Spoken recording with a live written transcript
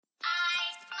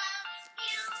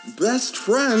Best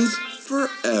friends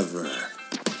forever.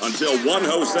 Until one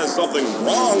host says something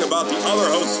wrong about the other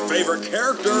host's favorite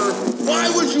character.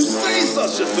 Why would you say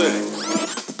such a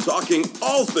thing? Talking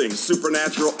all things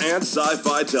supernatural and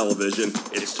sci-fi television,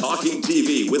 it's Talking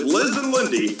TV with Liz and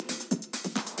Lindy.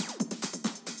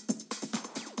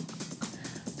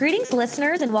 Greetings,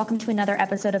 listeners, and welcome to another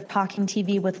episode of Talking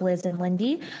TV with Liz and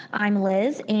Lindy. I'm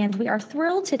Liz, and we are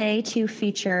thrilled today to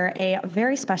feature a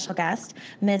very special guest,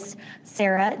 Miss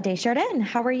Sarah Desjardins.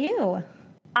 How are you?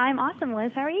 I'm awesome,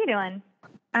 Liz. How are you doing?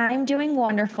 I'm doing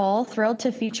wonderful. Thrilled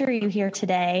to feature you here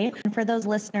today. And for those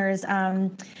listeners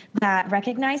that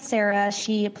recognize Sarah,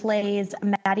 she plays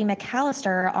Maddie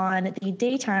McAllister on the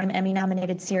daytime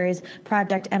Emmy-nominated series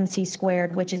Project MC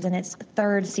Squared, which is in its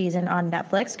third season on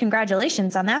Netflix.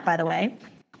 Congratulations on that, by the way.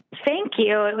 Thank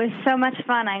you. It was so much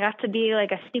fun. I got to be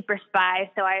like a super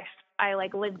spy, so I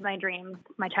lived my dreams,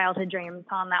 my childhood dreams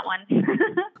on that one.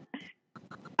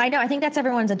 I know. I think that's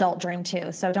everyone's adult dream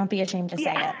too, so don't be ashamed to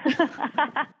say it.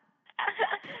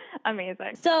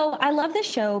 Amazing. So I love this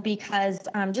show because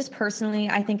just personally,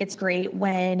 I think it's great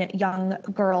when young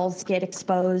girls get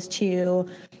exposed to,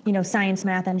 science,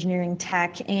 math, engineering,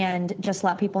 tech, and just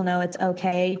let people know it's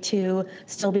okay to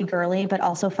still be girly, but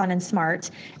also fun and smart.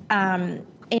 And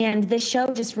this show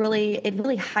just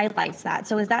really highlights that.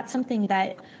 So is that something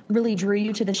that really drew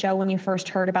you to the show when you first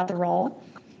heard about the role?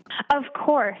 Of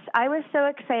course. I was so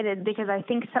excited because I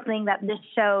think something that this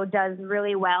show does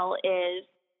really well is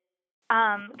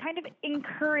kind of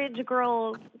encourage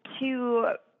girls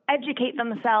to educate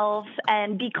themselves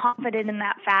and be confident in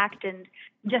that fact. And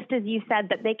just as you said,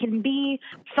 that they can be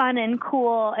fun and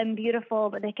cool and beautiful,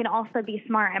 but they can also be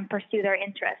smart and pursue their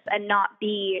interests and not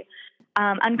be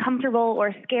uncomfortable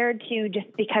or scared to just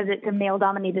because it's a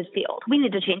male-dominated field. We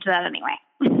need to change that anyway.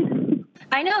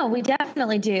 I know, we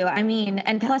definitely do. I mean,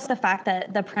 and plus the fact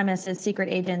that the premise is secret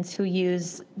agents who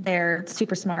use their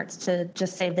super smarts to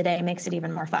just save the day makes it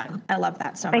even more fun. I love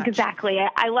that so much. Exactly.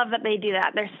 I love that they do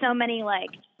that. There's so many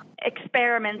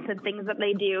experiments and things that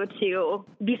they do to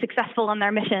be successful in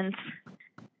their missions.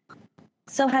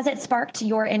 So has it sparked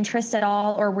your interest at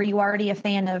all, or were you already a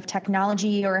fan of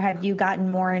technology, or have you gotten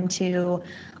more into,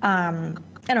 are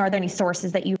there any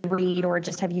sources that you read, or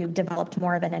just have you developed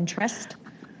more of an interest?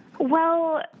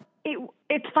 Well,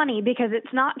 it's funny because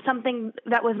it's not something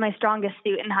that was my strongest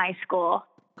suit in high school.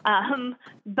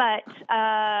 But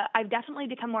I've definitely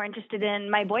become more interested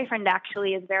in, my boyfriend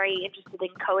actually is very interested in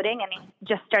coding, and he's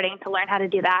just starting to learn how to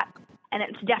do that. And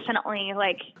it's definitely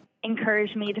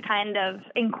encouraged me to kind of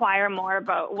inquire more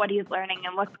about what he's learning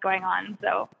and what's going on.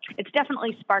 So it's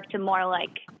definitely sparked a more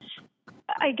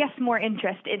more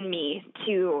interest in me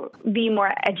to be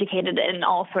more educated in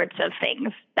all sorts of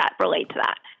things that relate to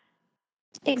that.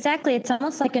 Exactly. It's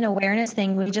almost like an awareness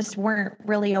thing. We just weren't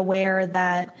really aware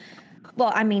that,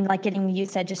 you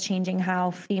said, just changing how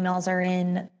females are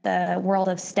in the world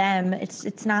of STEM.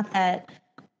 It's not that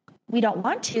we don't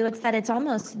want to, it's that it's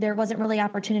almost, there wasn't really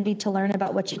opportunity to learn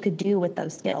about what you could do with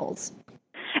those skills.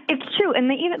 It's true.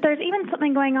 And there's even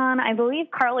something going on. I believe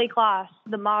Karlie Kloss,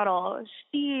 the model,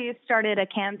 she started a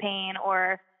campaign,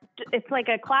 or it's like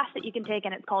a class that you can take,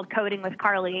 and it's called Coding with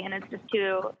Karlie, and it's just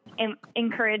to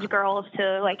encourage girls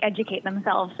to educate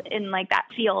themselves in that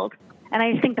field. And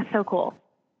I just think that's so cool.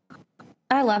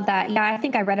 I love that. Yeah, I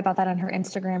think I read about that on her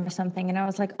Instagram or something, and I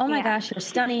was like, oh my gosh, you're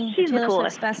stunning. She's Taylor the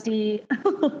coolest. Swift's bestie.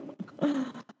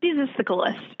 She's just the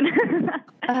coolest.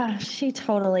 She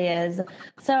totally is.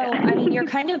 So, you're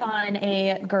kind of on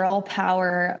a girl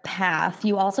power path.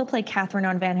 You also play Catherine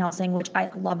on Van Helsing, which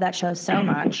I love that show so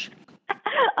much.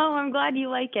 Oh, I'm glad you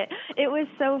like it. It was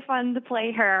so fun to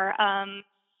play her.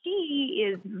 She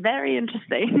is very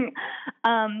interesting.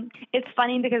 It's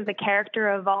funny because the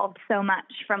character evolved so much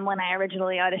from when I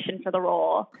originally auditioned for the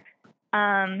role.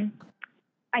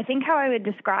 I think how I would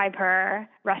describe her,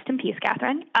 rest in peace,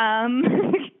 Catherine,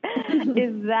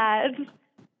 is that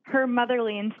her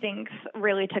motherly instincts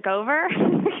really took over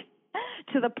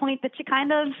to the point that she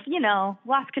kind of,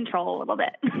 lost control a little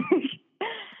bit.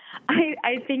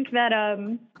 I think that,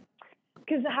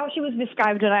 because how she was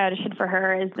described when I auditioned for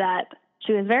her is that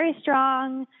she was very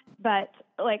strong, but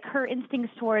her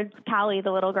instincts towards Callie,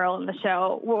 the little girl in the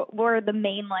show, were the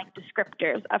main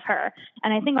descriptors of her.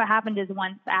 And I think what happened is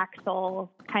once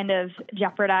Axel kind of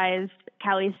jeopardized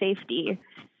Callie's safety,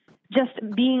 just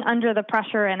being under the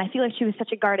pressure, and I feel like she was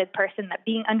such a guarded person that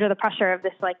being under the pressure of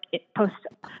this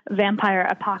post-vampire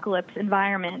apocalypse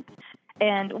environment,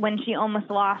 and when she almost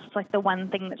lost the one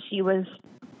thing that she was,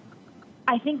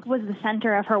 I think, was the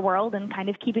center of her world and kind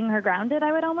of keeping her grounded,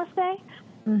 I would almost say.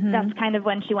 Mm-hmm. That's kind of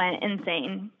when she went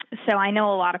insane. So I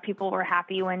know a lot of people were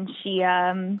happy when she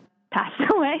passed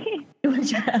away.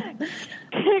 Because Yeah.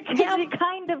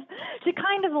 she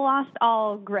kind of lost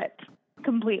all grip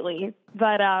completely.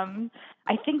 But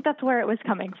I think that's where it was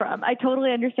coming from. I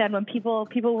totally understand when people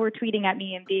were tweeting at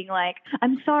me and being like,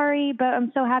 "I'm sorry, but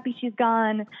I'm so happy she's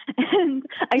gone." And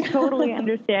I totally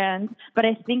understand. But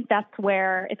I think that's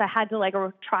where, if I had to like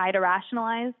try to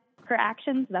rationalize her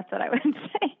actions, that's what I would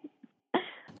say.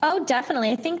 Oh,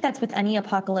 definitely. I think that's with any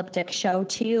apocalyptic show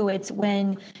too. It's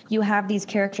when you have these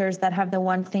characters that have the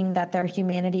one thing that their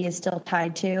humanity is still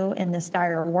tied to in this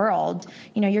dire world.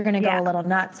 You know, you're going to go a little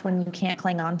nuts when you can't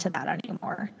cling on to that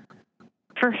anymore.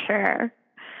 For sure.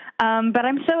 But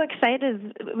I'm so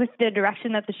excited with the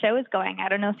direction that the show is going. I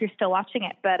don't know if you're still watching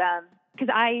it, but because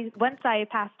once I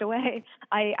passed away,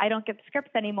 I don't get the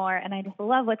scripts anymore, and I just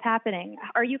love what's happening.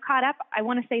 Are you caught up? I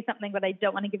want to say something, but I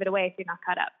don't want to give it away if you're not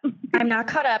caught up. I'm not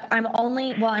caught up.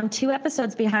 I'm 2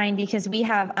 episodes behind because we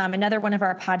have another one of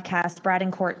our podcasts, Brad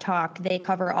and Court Talk. They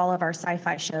cover all of our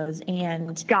sci-fi shows,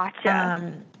 and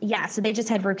gotcha. Yeah, so they just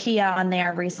had Rukia on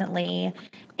there recently,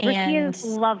 Rukia is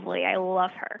lovely. I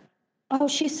love her. Oh,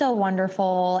 she's so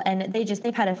wonderful, and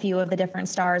they've had a few of the different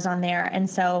stars on there, and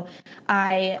so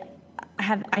I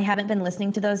haven't been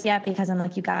listening to those yet because I'm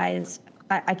like, you guys,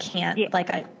 I can't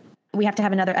we have to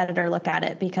have another editor look at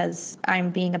it because I'm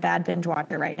being a bad binge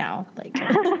watcher right now. Like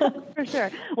For sure.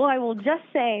 Well, I will just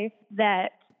say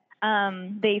that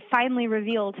they finally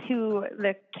revealed who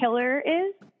the killer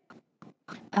is.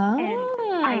 Oh.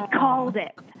 And I called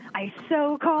it. I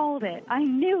so called it. I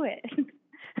knew it.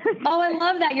 Oh, I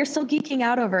love that. You're still geeking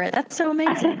out over it. That's so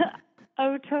amazing.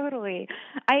 Oh, totally.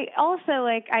 I also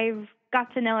I've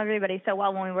got to know everybody so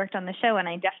well when we worked on the show, and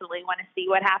I definitely want to see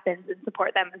what happens and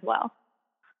support them as well.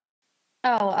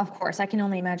 Oh, of course. I can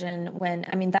only imagine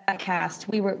that cast,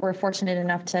 we're fortunate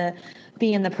enough to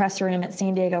be in the press room at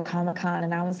San Diego Comic-Con,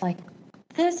 and I was like,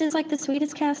 this is like the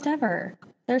sweetest cast ever.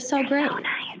 They're so great. So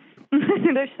nice.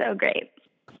 They're so great.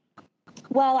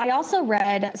 Well, I also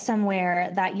read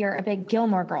somewhere that you're a big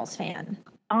Gilmore Girls fan.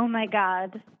 Oh my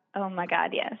God,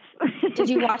 yes. Did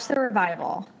you watch the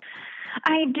revival?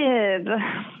 I did.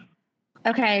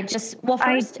 Okay,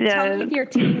 first tell me if you're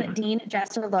team Dean,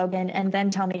 Jess, or Logan, and then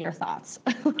tell me your thoughts.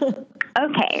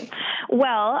 Okay.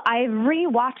 Well, I've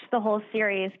rewatched the whole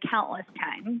series countless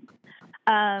times.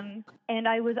 And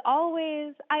I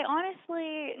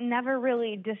honestly never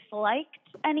really disliked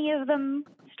any of them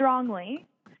strongly.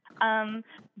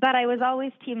 But I was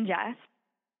always team Jess.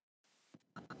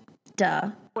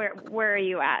 Duh. Where are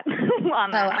you at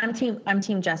on that? I'm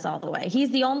team Jess all the way.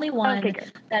 He's the only one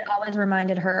that always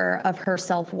reminded her of her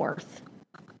self-worth,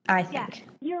 I think.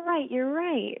 Yeah, you're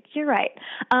right.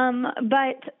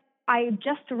 But I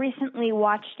just recently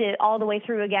watched it all the way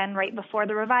through again right before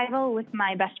the revival with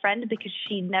my best friend because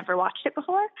she'd never watched it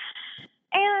before.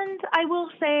 And I will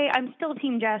say I'm still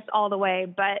team Jess all the way,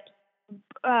 but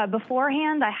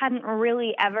beforehand I hadn't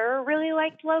really ever really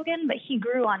liked Logan, but he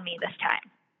grew on me this time.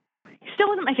 Still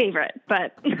wasn't my favorite,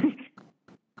 but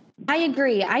I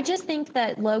agree. I just think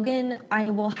that Logan, I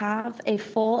will have a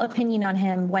full opinion on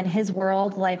him when his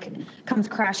world comes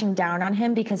crashing down on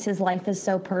him because his life is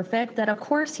so perfect that of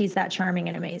course he's that charming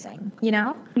and amazing, you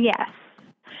know? Yes.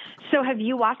 So have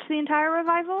you watched the entire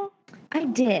revival? I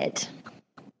did.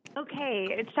 Okay.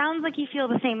 It sounds like you feel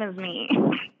the same as me.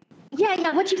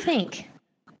 Yeah. What'd you think?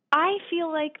 I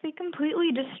feel like they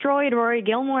completely destroyed Rory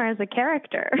Gilmore as a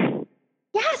character.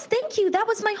 Yes, thank you. That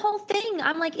was my whole thing.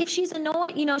 I'm like, if she's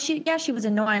annoying, she was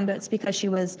annoying, but it's because she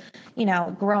was,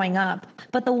 growing up.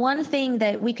 But the one thing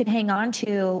that we could hang on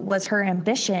to was her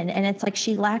ambition, and it's like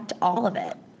she lacked all of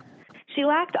it. She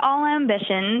lacked all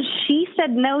ambition. She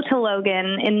said no to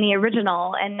Logan in the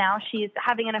original, and now she's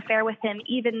having an affair with him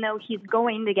even though he's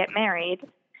going to get married.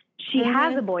 She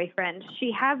has a boyfriend.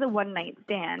 She has a one-night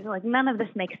stand. None of this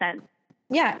makes sense.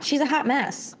 Yeah, she's a hot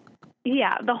mess.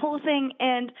 Yeah, the whole thing,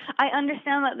 and I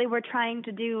understand that they were trying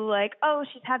to do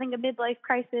she's having a midlife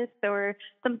crisis or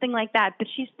something like that, but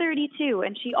she's 32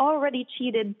 and she already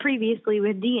cheated previously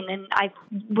with Dean, and I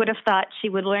would have thought she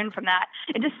would learn from that.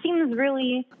 It just seems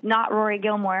really not Rory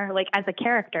Gilmore, as a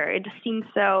character. It just seems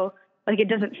so, it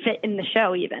doesn't fit in the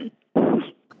show even.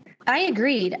 I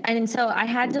agreed. And so I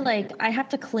have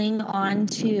to cling on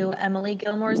to Emily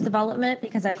Gilmore's development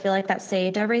because I feel like that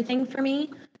saved everything for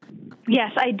me.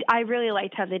 Yes, I really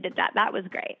liked how they did that. That was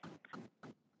great.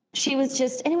 It was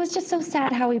just so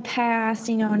sad how he passed,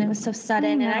 and it was so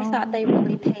sudden. And I thought they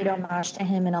really paid homage to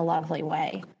him in a lovely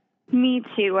way. Me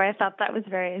too. I thought that was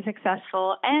very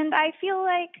successful. And I feel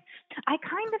I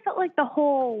kind of felt like the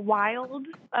whole Wild,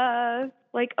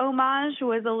 homage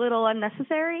was a little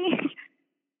unnecessary.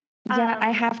 Yeah,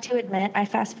 I have to admit, I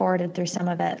fast forwarded through some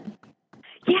of it.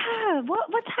 Yeah,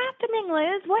 what's happening,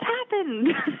 Liz? What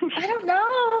happened? I don't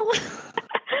know.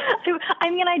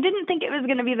 I mean, I didn't think it was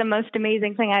going to be the most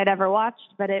amazing thing I'd ever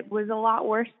watched, but it was a lot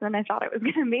worse than I thought it was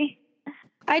going to be.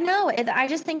 I know. I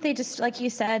just think they just, like you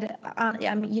said,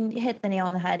 I mean, you hit the nail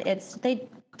on the head. They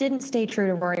didn't stay true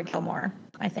to Rory Gilmore,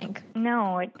 I think.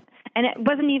 No, and it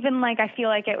wasn't even like I feel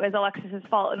like it was Alexis's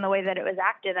fault in the way that it was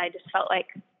acted. I just felt like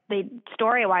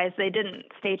story-wise, they didn't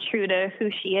stay true to who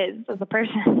she is as a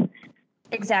person.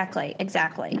 Exactly.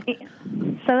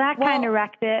 So that kind of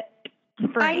wrecked it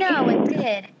for me. I know, it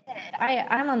did.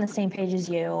 I'm on the same page as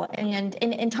you. And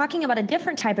in talking about a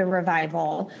different type of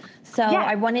revival, so Yeah.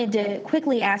 I wanted to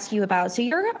quickly ask you about, so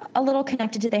you're a little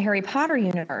connected to the Harry Potter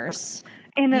universe.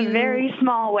 In a very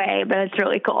small way, but it's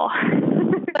really cool.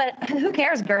 But who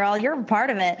cares, girl? You're a part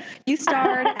of it. You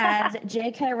starred as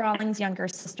J.K. Rowling's younger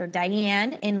sister,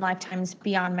 Diane, in Lifetime's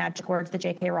Beyond Magic Words, the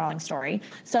J.K. Rowling story.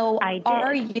 So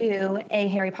are you a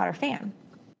Harry Potter fan?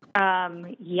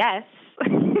 Yes.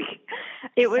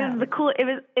 It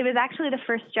was actually the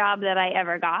first job that I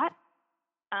ever got.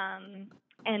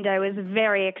 And I was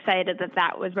very excited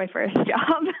that was my first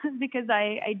job because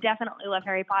I definitely love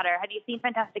Harry Potter. Have you seen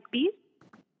Fantastic Beasts?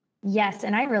 Yes,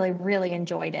 and I really, really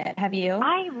enjoyed it. Have you?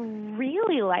 I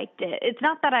really liked it. It's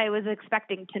not that I was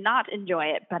expecting to not enjoy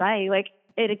it, but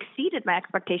it exceeded my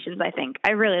expectations, I think.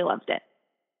 I really loved it.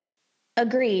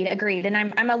 Agreed. And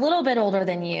I'm a little bit older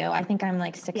than you. I think I'm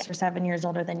like 6 or 7 years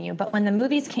older than you. But when the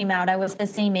movies came out, I was the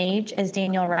same age as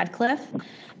Daniel Radcliffe.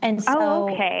 And so, oh,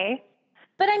 okay.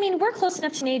 But I mean, we're close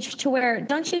enough to an age to where,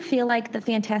 don't you feel like the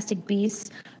Fantastic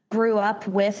Beasts grew up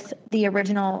with the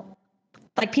original,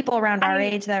 like people around our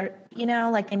age that,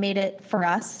 like they made it for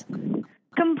us?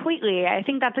 Completely. I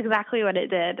think that's exactly what it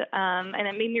did. And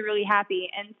it made me really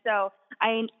happy. And so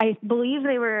I believe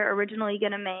they were originally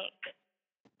going to make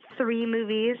 3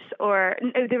 movies, or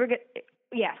they were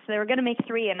going to make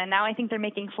 3, and now I think they're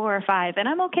making 4 or 5, and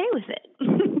I'm okay with it.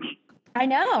 I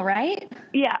know, right?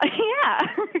 Yeah.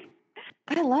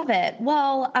 I love it.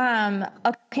 Well,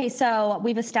 okay, so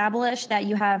we've established that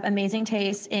you have amazing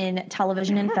taste in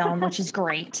television and film, which is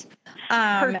great.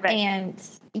 Perfect. And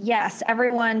yes,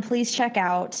 everyone, please check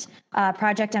out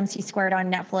Project MC Squared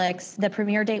on Netflix. The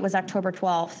premiere date was October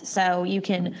 12th, so you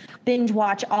can binge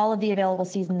watch all of the available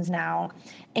seasons now.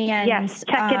 And yes,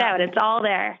 check it out. It's all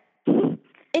there.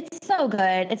 It's so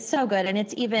good. And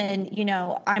it's even,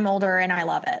 I'm older and I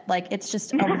love it. Like, it's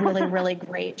just a really, really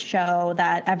great show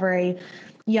that every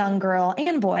young girl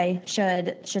and boy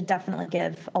should definitely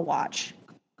give a watch.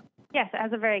 Yes, it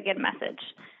has a very good message.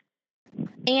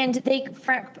 And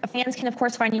fans can, of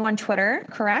course, find you on Twitter,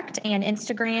 correct? And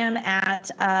Instagram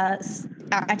at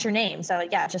your name. So,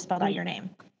 yeah, just spelled out your name.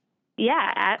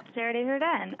 Yeah, at Sarah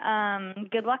Desjardins.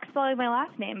 Good luck spelling my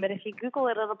last name, but if you Google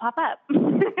it, it'll pop up.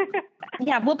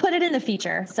 Yeah, we'll put it in the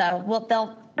feature, so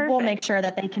we'll make sure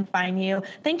that they can find you.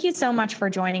 Thank you so much for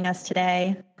joining us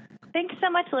today. Thanks so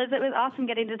much, Liz. It was awesome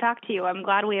getting to talk to you. I'm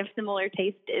glad we have similar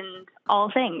taste in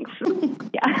all things.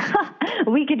 Yeah,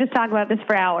 we could just talk about this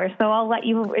for hours, so I'll let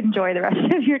you enjoy the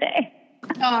rest of your day.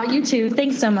 Oh, you too.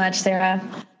 Thanks so much, Sarah.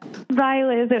 Bye,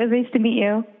 Liz. It was nice to meet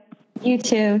you. You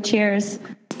too. Cheers.